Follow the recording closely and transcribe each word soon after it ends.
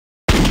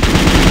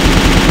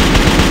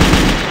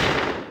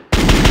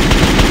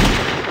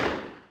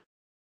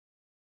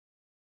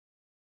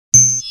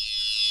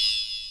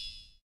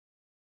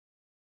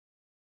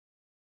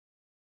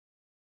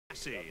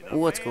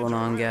What's going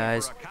on,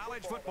 guys?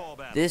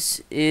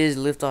 This is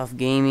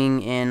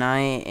LiftoffGaming, and I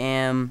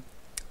am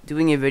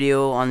doing a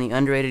video on the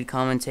underrated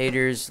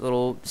commentators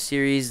little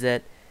series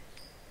that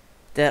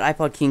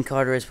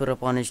iPodKingCarter has put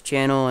up on his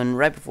channel. And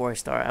right before I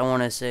start, I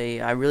want to say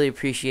I really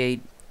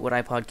appreciate what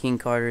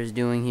iPodKingCarter is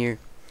doing here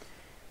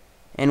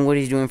and what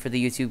he's doing for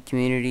the YouTube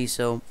community.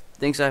 So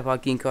thanks,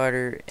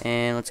 iPodKingCarter,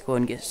 and let's go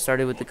ahead and get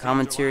started with the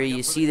commentary.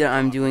 You see that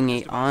I'm doing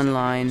a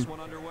online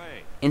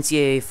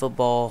NCAA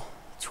football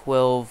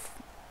 12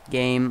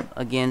 game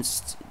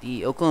against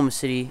the Oklahoma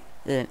City.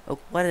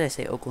 Why did I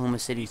say Oklahoma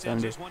City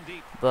Thunder?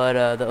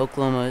 But the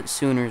Oklahoma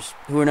Sooners,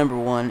 who are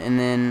 #1. And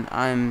then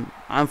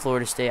I'm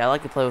Florida State. I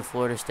like to play with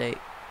Florida State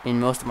in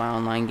most of my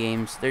online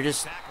games. They're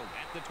just,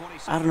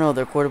 I don't know.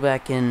 Their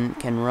quarterback can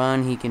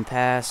run. He can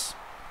pass.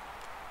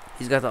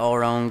 He's got the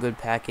all-around good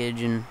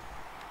package. And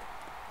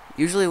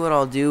usually what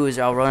I'll do is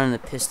I'll run in the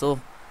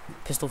pistol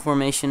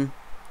formation,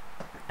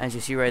 as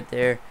you see right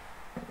there.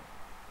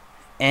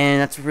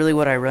 And that's really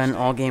what I run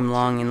all game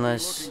long,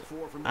 unless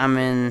I'm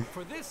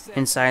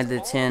inside the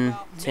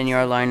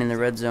 10-yard line in the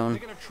red zone,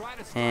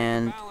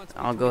 and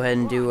I'll go ahead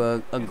and do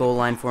a goal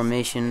line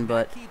formation.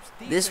 But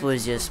this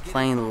was just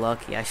plain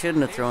lucky. I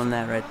shouldn't have thrown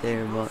that right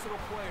there, but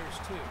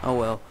oh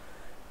well.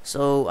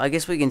 So I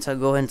guess we can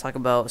go ahead and talk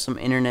about some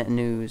internet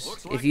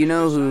news. If you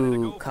know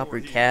who Copper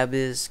Cab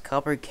is,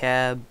 Copper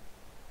Cab,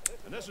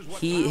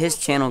 his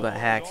channel got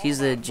hacked. He's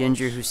the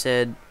ginger who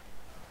said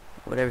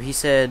whatever he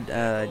said,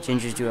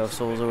 gingers do have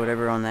souls or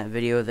whatever, on that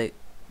video that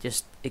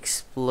just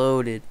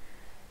exploded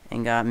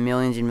and got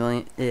millions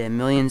and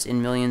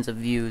millions of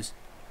views.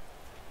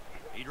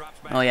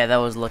 Oh yeah, that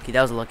was lucky.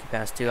 That was a lucky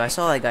pass too. I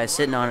saw that guy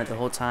sitting on it the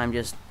whole time,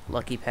 just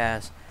lucky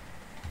pass.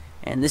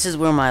 And this is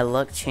where my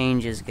luck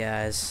changes,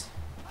 guys.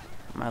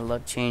 My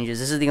luck changes.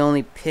 This is the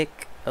only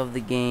pick of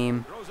the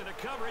game,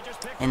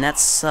 and that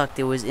sucked.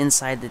 It was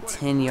inside the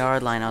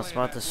 10-yard line. I was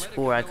about to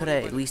score. I could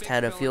have at least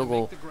had a field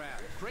goal.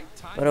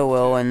 But oh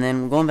well. And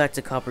then going back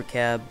to Copper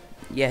Cab,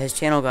 yeah, his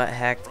channel got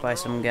hacked by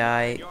some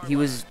guy. He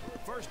was,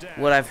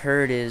 what I've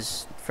heard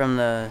is from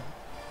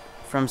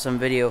some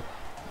video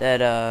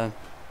that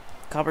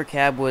Copper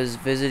Cab was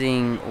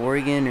visiting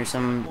Oregon or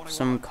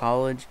some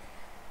college,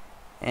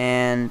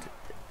 and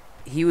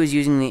he was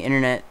using the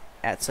internet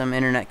at some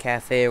internet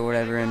cafe or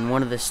whatever, and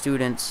one of the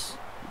students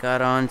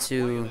got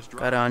onto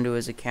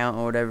his account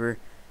or whatever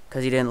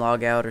because he didn't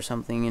log out or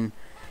something, and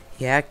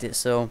he hacked it.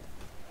 So.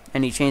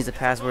 And he changed the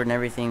password and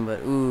everything, but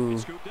ooh,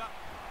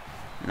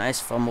 nice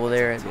fumble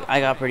there. I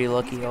got pretty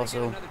lucky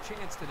also,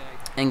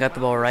 and got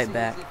the ball right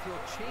back.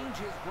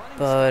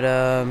 But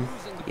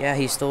yeah,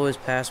 he stole his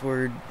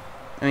password.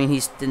 I mean, he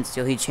didn't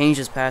steal. He changed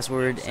his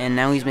password, and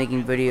now he's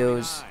making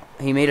videos.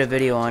 He made a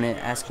video on it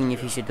asking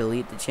if he should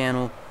delete the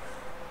channel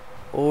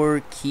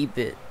or keep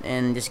it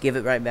and just give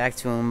it right back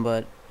to him.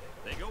 But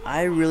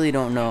I really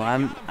don't know.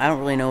 I don't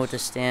really know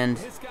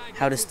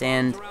how to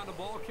stand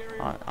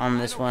on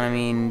this one. I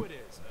mean,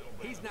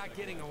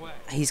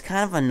 he's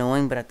kind of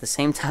annoying, but at the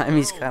same time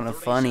he's kind of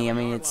funny. I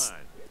mean, it's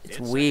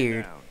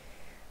weird.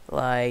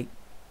 Like,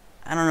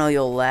 I don't know,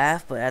 you'll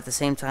laugh, but at the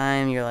same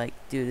time you're like,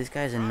 dude, this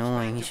guy's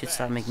annoying. He should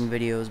stop making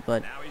videos.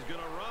 But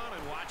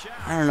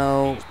I don't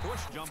know,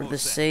 for the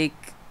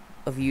sake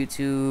of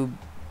YouTube,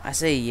 I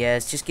say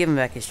yes, just give him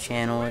back his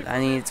channel. I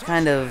mean, it's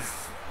kind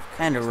of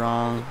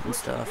wrong and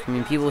stuff. I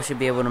mean, people should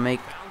be able to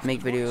make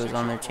videos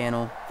on their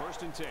channel,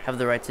 have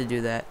the right to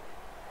do that.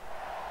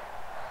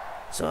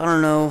 So I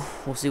don't know,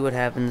 we'll see what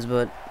happens.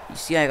 But you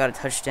see, I got a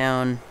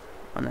touchdown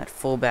on that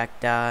fullback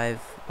dive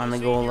on the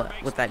goal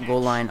with that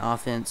goal line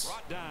offense.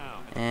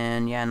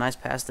 And yeah, nice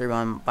pass there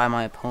by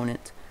my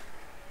opponent,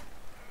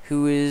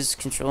 who is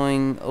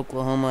controlling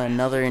Oklahoma.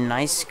 Another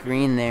nice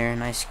screen there.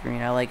 Nice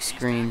screen. I like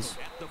screens.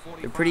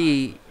 They're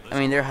pretty. I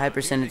mean, they're high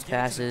percentage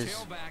passes,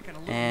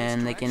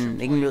 and they can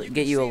really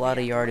get you a lot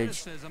of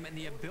yardage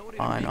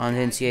on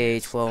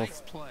NCAA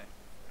 12.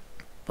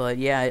 But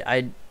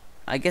yeah,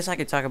 I guess I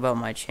could talk about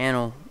my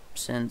channel,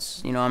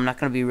 since, you know, I'm not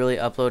going to be really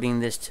uploading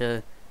this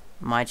to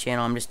my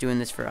channel. I'm just doing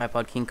this for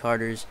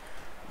iPodKingCarter's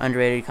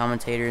underrated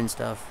commentator and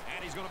stuff.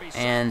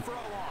 And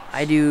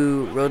I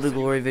do Road to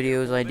Glory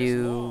videos, I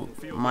do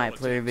my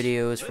player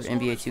videos for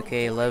NBA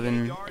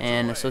 2K11,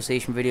 and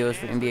association videos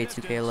for NBA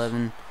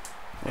 2K11.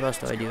 What else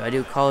do? I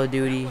do Call of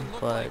Duty,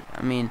 but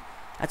I mean,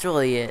 that's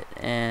really it.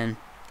 And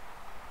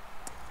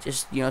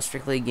just, you know,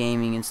 strictly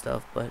gaming and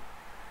stuff. But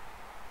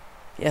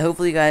yeah,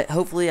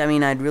 hopefully, I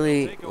mean, I'd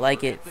really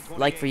like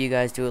for you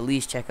guys to at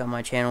least check out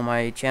my channel.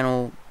 My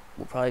channel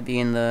will probably be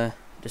in the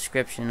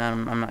description.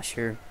 I'm not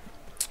sure.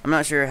 I'm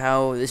not sure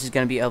how this is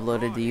going to be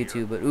uploaded to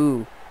YouTube, but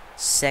ooh,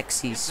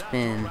 sexy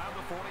spin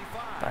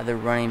by the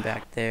running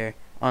back there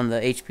on the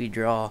HP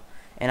draw.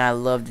 And I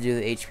love to do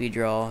the HP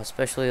draw,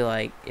 especially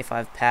like if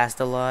I've passed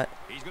a lot.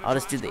 I'll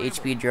just do the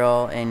HP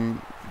draw and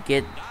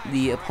get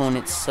the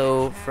opponent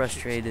so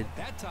frustrated.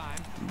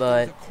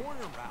 But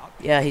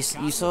yeah, you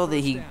saw that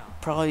he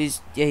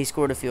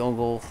scored a field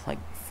goal, like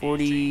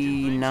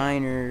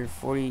 49 or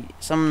 40,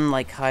 some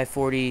like high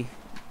 40,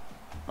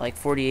 like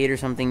 48 or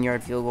something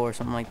yard field goal or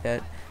something like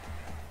that.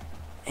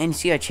 And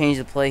see, I changed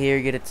the play here,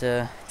 get it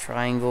to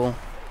triangle.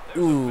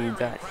 Ooh,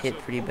 got hit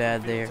pretty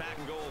bad there.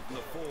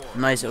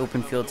 Nice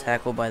open field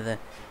tackle by the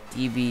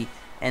DB.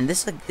 And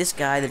this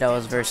guy that I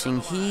was versing,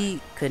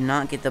 he could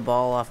not get the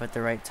ball off at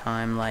the right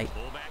time. Like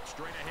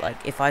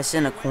if I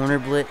sent a corner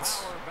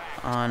blitz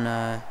on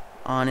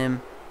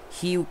him,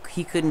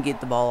 he couldn't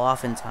get the ball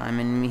off in time,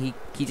 and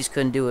he just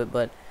couldn't do it.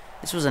 But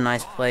this was a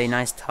nice play,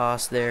 nice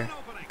toss there.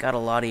 Got a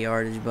lot of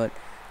yardage, but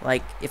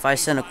like if I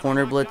sent a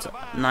corner blitz,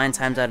 9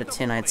 times out of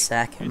 10 I'd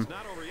sack him.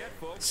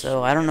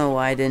 So I don't know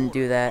why I didn't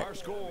do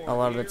that a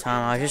lot of the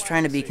time. I was just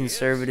trying to be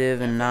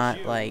conservative and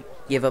not like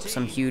give up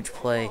some huge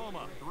play,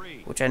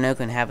 which I know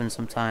can happen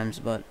sometimes.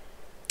 But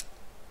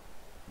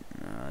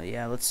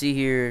yeah, let's see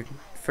here.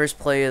 First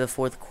play of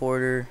the 4th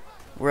quarter.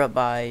 We're up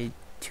by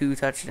 2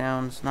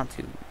 touchdowns, not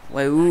 2.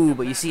 Wait, ooh,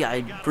 but you see,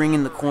 I bring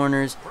in the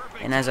corners,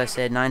 and as I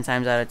said, 9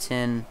 times out of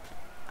 10,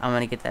 I'm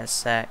gonna get that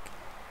sack.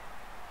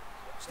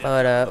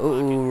 But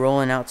ooh,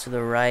 rolling out to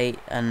the right,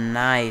 a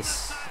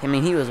nice. I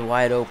mean, he was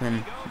wide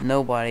open.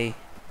 Nobody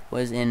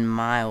was in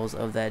miles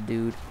of that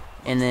dude.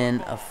 And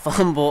then a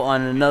fumble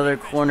on another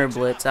corner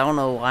blitz. I don't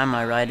know why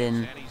my right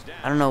in.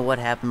 I don't know what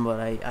happened, but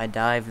I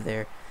dived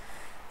there.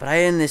 But I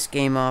end this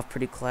game off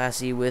pretty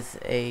classy with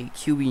a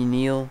QB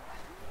kneel.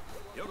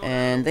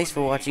 And thanks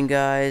for watching,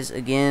 guys.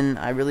 Again,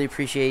 I really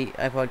appreciate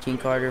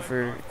iPodKingCarter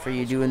for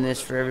you doing this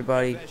for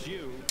everybody.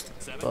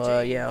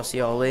 But yeah, I'll see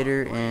y'all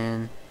later,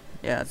 and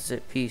yeah, that's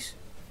it. Peace.